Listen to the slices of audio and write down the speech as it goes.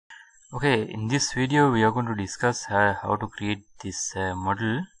Okay, in this video we are going to discuss how to create this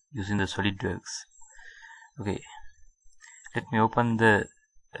model using the SolidWorks. Okay, let me open the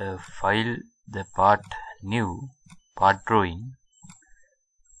file, the part new, part drawing.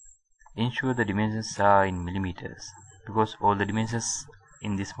 Ensure the dimensions are in millimeters because all the dimensions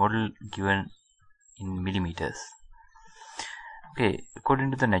in this model given in millimeters. Okay,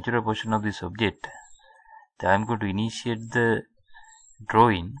 according to the natural position of this object, I am going to initiate the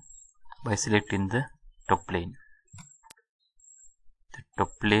drawing by selecting the top plane. The top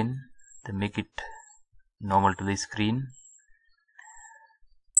plane, to make it normal to the screen.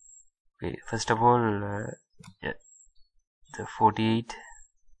 Okay, first of all, the 48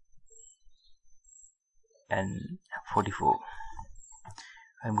 and 44.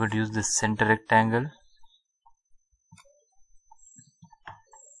 I'm going to use the center rectangle.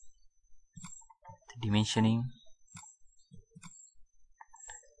 The dimensioning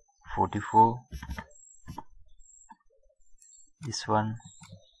 44. This one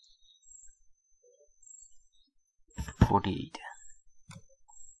 48.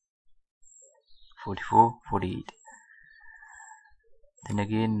 44, 48. Then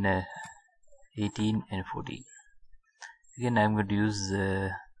again 18 and 14. Again I am going to use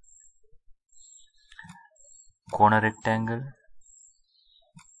the corner rectangle.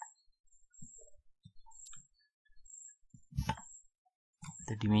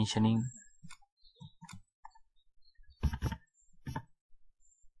 The dimensioning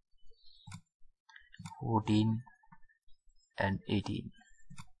 14 and 18.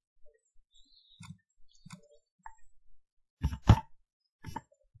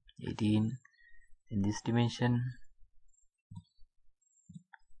 In this dimension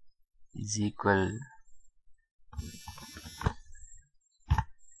is equal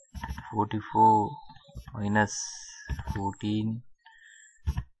 44 minus 14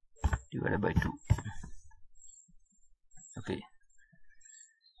 divided by 2. Okay,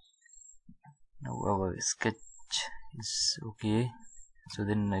 now our sketch is okay. So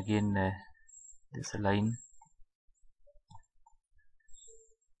then again there's a line.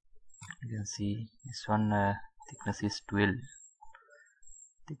 You can see this one thickness is 12.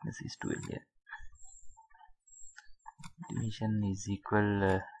 Thickness is 12. Yeah. Dimension is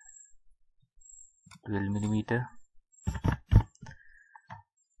equal 12 millimeter.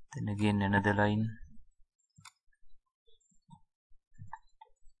 Then again another line.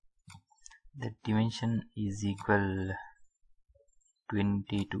 The dimension is equal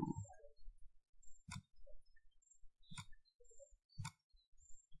 22.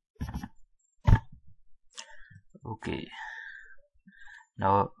 Okay,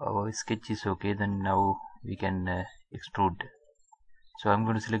 now our sketch is okay. Then now we can extrude. So I'm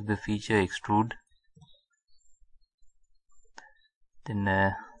going to select the feature extrude.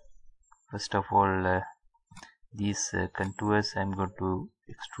 Then first of all these contours I'm going to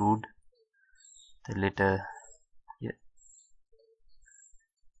extrude. The letter, yeah,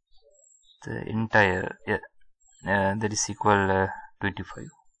 the entire, yeah, that is equal 25.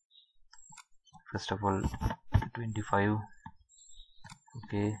 First of all 25.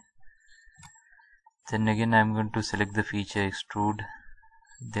 Okay, then again I'm going to select the feature extrude.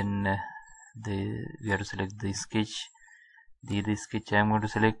 Then we have to select the sketch. The sketch I'm going to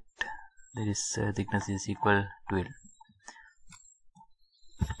select, that is thickness is equal 12.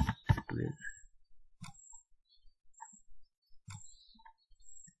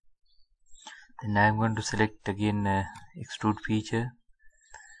 Then I am going to select again extrude feature.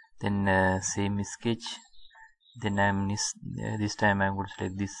 Then same sketch. Then this time I am going to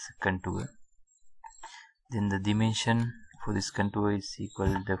select this contour. Then the dimension for this contour is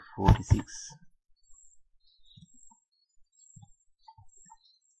equal to 46.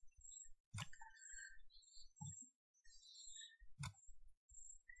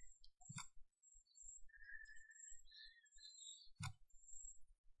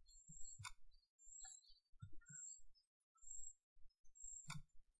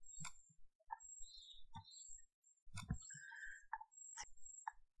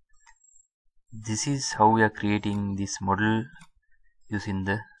 This is how we are creating this model using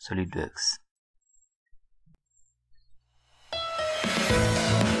the SolidWorks.